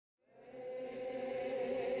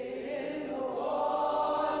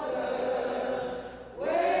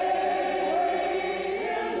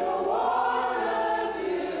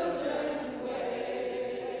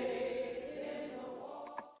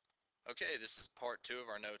is part 2 of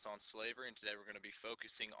our notes on slavery, and today we're going to be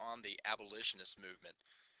focusing on the abolitionist movement.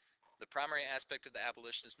 The primary aspect of the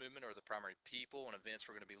abolitionist movement, or the primary people and events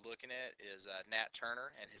we're going to be looking at, is Nat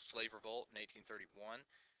Turner and his slave revolt in 1831,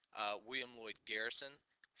 William Lloyd Garrison,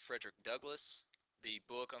 Frederick Douglass, the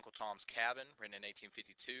book Uncle Tom's Cabin, written in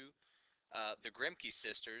 1852, the Grimke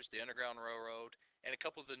sisters, the Underground Railroad, and a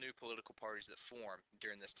couple of the new political parties that formed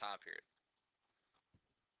during this time period.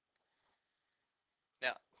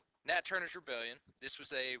 Now, Nat Turner's rebellion. This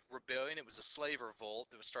was a rebellion. It was a slave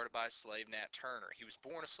revolt that was started by a slave, Nat Turner. He was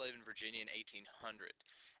born a slave in Virginia in 1800,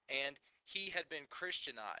 and he had been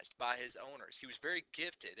Christianized by his owners. He was very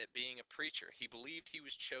gifted at being a preacher. He believed he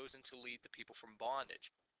was chosen to lead the people from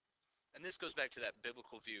bondage. And this goes back to that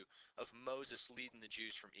biblical view of Moses leading the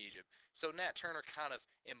Jews from Egypt. So Nat Turner kind of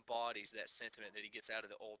embodies that sentiment that he gets out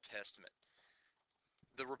of the Old Testament.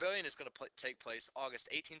 The rebellion is going to take place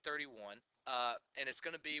August 1831, and it's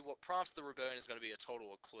going to be, what prompts the rebellion is going to be a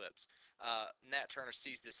total eclipse. Nat Turner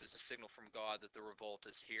sees this as a signal from God that the revolt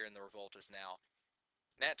is here and the revolt is now.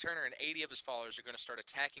 Nat Turner and 80 of his followers are going to start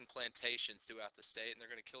attacking plantations throughout the state, and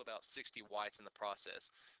they're going to kill about 60 whites in the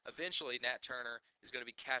process. Eventually, Nat Turner is going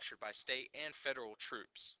to be captured by state and federal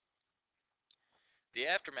troops. The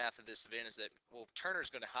aftermath of this event is that, well, Turner's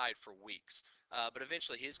going to hide for weeks, but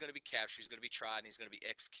eventually he is going to be captured, he's going to be tried, and he's going to be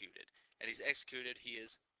executed. And he's executed, he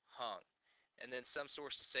is hung. And then some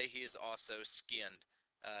sources say he is also skinned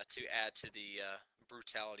to add to the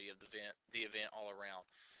brutality of the event all around.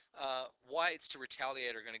 Whites, to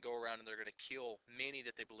retaliate, are going to go around and they're going to kill many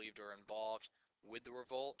that they believed are involved with the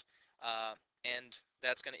revolt, and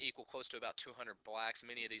that's going to equal close to about 200 blacks.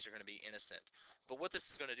 Many of these are going to be innocent. But what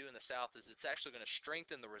this is going to do in the South is it's actually going to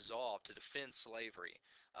strengthen the resolve to defend slavery.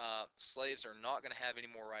 Slaves are not going to have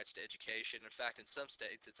any more rights to education. In fact, in some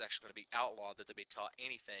states, it's actually going to be outlawed that they be taught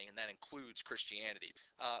anything, and that includes Christianity.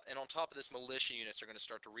 And on top of this, militia units are going to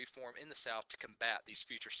start to reform in the South to combat these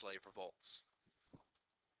future slave revolts.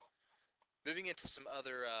 Moving into some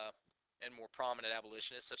other and more prominent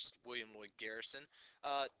abolitionists, such as William Lloyd Garrison.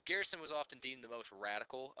 Garrison was often deemed the most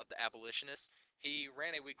radical of the abolitionists. He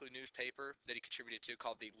ran a weekly newspaper that he contributed to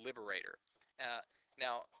called the Liberator.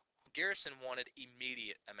 Now, Garrison wanted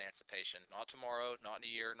immediate emancipation, not tomorrow, not in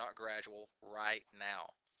a year, not gradual, right now.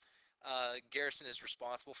 Garrison is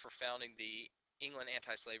responsible for founding the England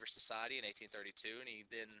Anti-Slavery Society in 1832,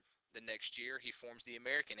 and the next year he forms the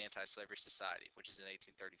American Anti-Slavery Society, which is in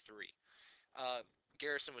 1833.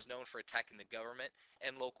 Garrison was known for attacking the government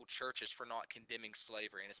and local churches for not condemning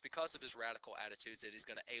slavery, and it's because of his radical attitudes that he's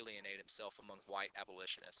going to alienate himself among white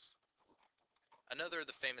abolitionists. Another of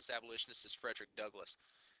the famous abolitionists is Frederick Douglass.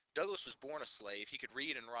 Douglass was born a slave. He could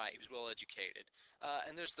read and write. He was well educated.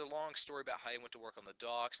 And there's the long story about how he went to work on the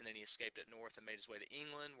docks, and then he escaped up north and made his way to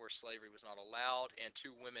England, where slavery was not allowed, and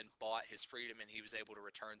 2 women bought his freedom, and he was able to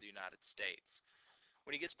return to the United States.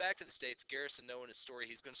 When he gets back to the States, Garrison, knowing his story,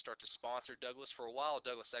 he's going to start to sponsor Douglass. For a while,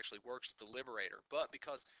 Douglass actually works at the Liberator, but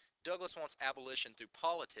because Douglass wants abolition through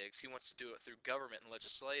politics, he wants to do it through government and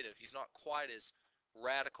legislative, he's not quite as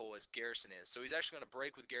radical as Garrison is. So he's actually going to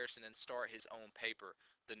break with Garrison and start his own paper,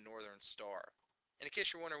 the Northern Star. And in case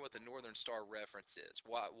you're wondering what the Northern Star reference is,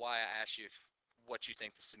 why I asked you what you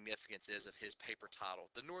think the significance is of his paper title.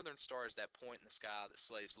 The Northern Star is that point in the sky that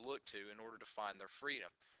slaves looked to in order to find their freedom.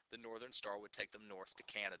 The Northern Star would take them north to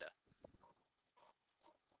Canada.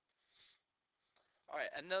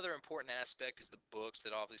 Alright, another important aspect is the books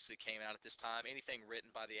that obviously came out at this time. Anything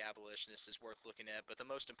written by the abolitionists is worth looking at, but the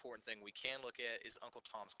most important thing we can look at is Uncle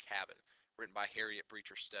Tom's Cabin, written by Harriet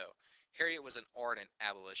Beecher Stowe. Harriet was an ardent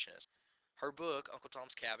abolitionist. Her book, Uncle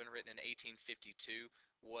Tom's Cabin, written in 1852,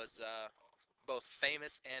 was both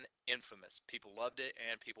famous and infamous. People loved it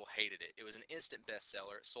and people hated it. It was an instant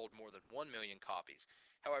bestseller. It sold more than 1 million copies.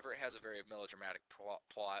 However, it has a very melodramatic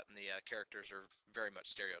plot, and the characters are very much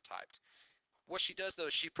stereotyped. What she does, though,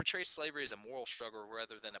 is she portrays slavery as a moral struggle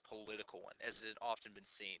rather than a political one, as it had often been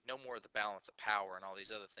seen. No more of the balance of power and all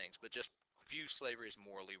these other things, but just view slavery as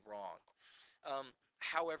morally wrong.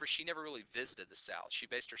 However, she never really visited the South. She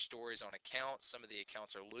based her stories on accounts. Some of the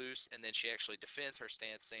accounts are loose, and then she actually defends her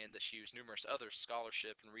stance, saying that she used numerous other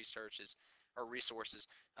scholarship and resources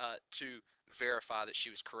to verify that she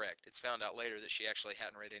was correct. It's found out later that she actually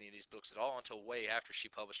hadn't read any of these books at all until way after she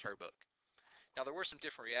published her book. Now, there were some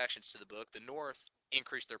different reactions to the book. The North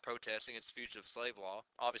increased their protests against fugitive slave law.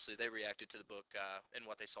 Obviously, they reacted to the book in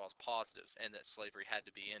what they saw as positive, and that slavery had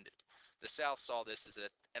to be ended. The South saw this as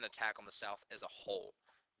an attack on the South as a whole,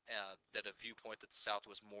 that a viewpoint that the South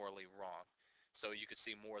was morally wrong. So you could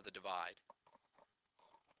see more of the divide.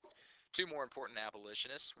 2 more important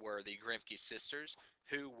abolitionists were the Grimke sisters,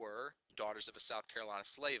 who were daughters of a South Carolina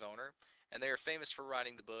slave owner, and they are famous for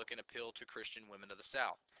writing the book An Appeal to Christian Women of the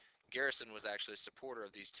South. Garrison was actually a supporter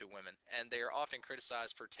of these two women, and they are often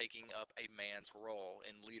criticized for taking up a man's role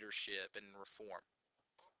in leadership and reform.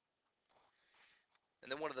 And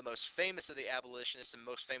then one of the most famous of the abolitionists and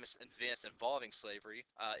most famous events involving slavery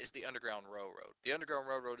is the Underground Railroad. The Underground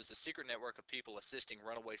Railroad is a secret network of people assisting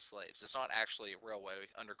runaway slaves. It's not actually a railway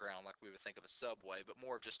underground like we would think of a subway, but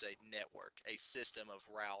more of just a network, a system of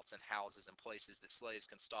routes and houses and places that slaves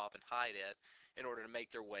can stop and hide at in order to make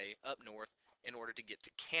their way up north in order to get to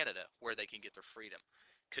Canada where they can get their freedom.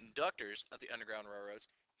 Conductors of the Underground Railroads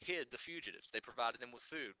hid the fugitives. They provided them with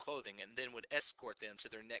food, clothing, and then would escort them to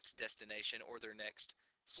their next destination or their next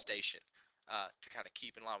station to kind of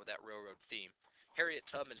keep in line with that railroad theme. Harriet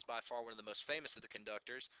Tubman is by far one of the most famous of the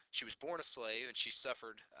conductors. She was born a slave and she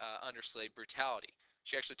suffered under slave brutality.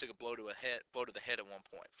 She actually took a blow to the head at one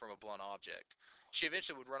point from a blunt object. She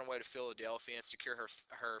eventually would run away to Philadelphia and secure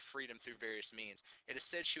her freedom through various means. It is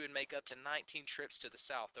said she would make up to 19 trips to the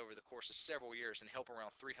South over the course of several years and help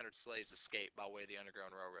around 300 slaves escape by way of the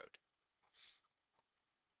Underground Railroad.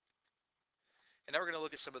 And now we're going to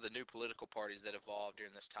look at some of the new political parties that evolved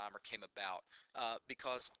during this time or came about.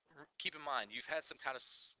 Because keep in mind, you've had some kind of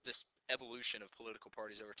this evolution of political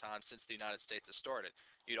parties over time since the United States has started.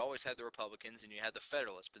 You'd always had the Republicans and you had the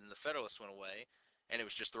Federalists, but then the Federalists went away and it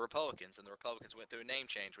was just the Republicans, and the Republicans went through a name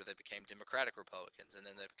change where they became Democratic Republicans, and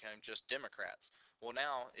then they became just Democrats. Well,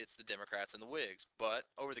 now it's the Democrats and the Whigs, but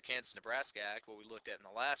over the Kansas-Nebraska Act, what we looked at in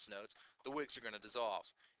the last notes, the Whigs are going to dissolve,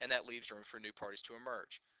 and that leaves room for new parties to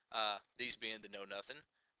emerge. These being the Know Nothing,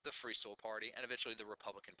 the Free Soil Party, and eventually the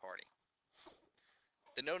Republican Party.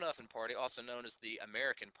 The Know Nothing Party, also known as the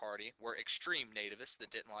American Party, were extreme nativists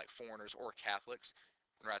that didn't like foreigners or Catholics.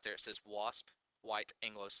 And right there it says WASP, White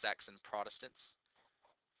Anglo-Saxon Protestants.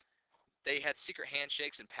 They had secret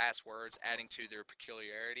handshakes and passwords, adding to their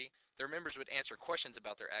peculiarity. Their members would answer questions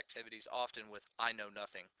about their activities, often with "I know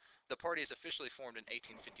nothing." The party is officially formed in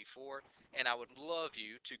 1854, and I would love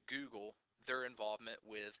you to Google their involvement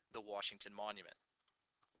with the Washington Monument.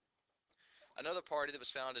 Another party that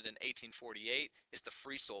was founded in 1848 is the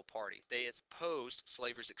Free Soil Party. They opposed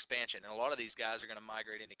slavery's expansion, and a lot of these guys are going to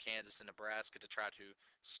migrate into Kansas and Nebraska to try to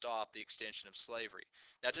stop the extension of slavery.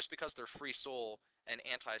 Now, just because they're free soil and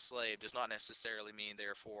anti-slave does not necessarily mean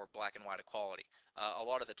they're for black and white equality. A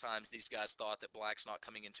lot of the times, these guys thought that blacks not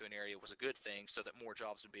coming into an area was a good thing so that more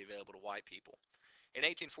jobs would be available to white people. In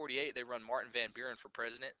 1848, they run Martin Van Buren for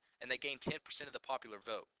president, and they gained 10% of the popular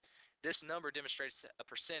vote. This number demonstrates a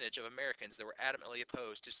percentage of Americans that were adamantly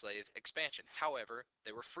opposed to slave expansion. However,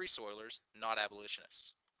 they were free soilers, not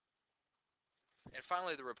abolitionists. And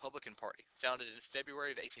finally, the Republican Party, founded in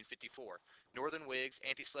February of 1854. Northern Whigs,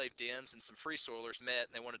 anti-slave Dems, and some free soilers met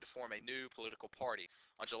and they wanted to form a new political party.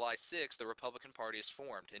 On July 6th, the Republican Party is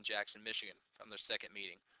formed in Jackson, Michigan from their second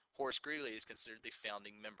meeting. Horace Greeley is considered the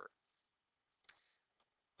founding member.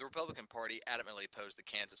 The Republican Party adamantly opposed the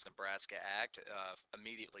Kansas-Nebraska Act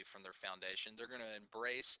immediately from their foundation. They're going to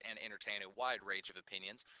embrace and entertain a wide range of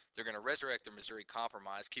opinions. They're going to resurrect the Missouri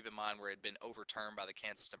Compromise, keep in mind where it had been overturned by the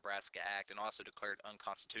Kansas-Nebraska Act and also declared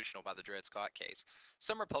unconstitutional by the Dred Scott case.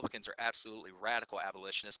 Some Republicans are absolutely radical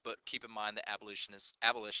abolitionists, but keep in mind that abolitionists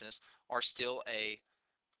are still a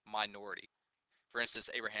minority. For instance,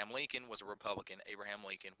 Abraham Lincoln was a Republican. Abraham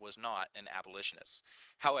Lincoln was not an abolitionist.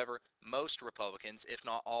 However, most Republicans, if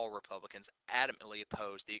not all Republicans, adamantly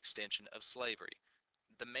opposed the extension of slavery.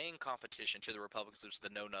 The main competition to the Republicans was the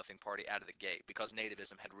Know Nothing Party out of the gate because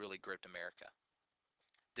nativism had really gripped America.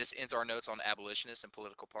 This ends our notes on abolitionists and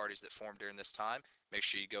political parties that formed during this time. Make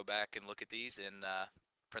sure you go back and look at these and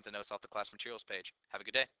print the notes off the class materials page. Have a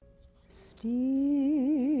good day. Steal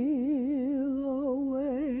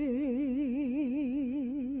away,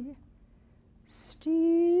 steal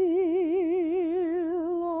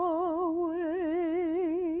away,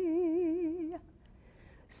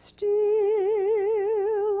 steal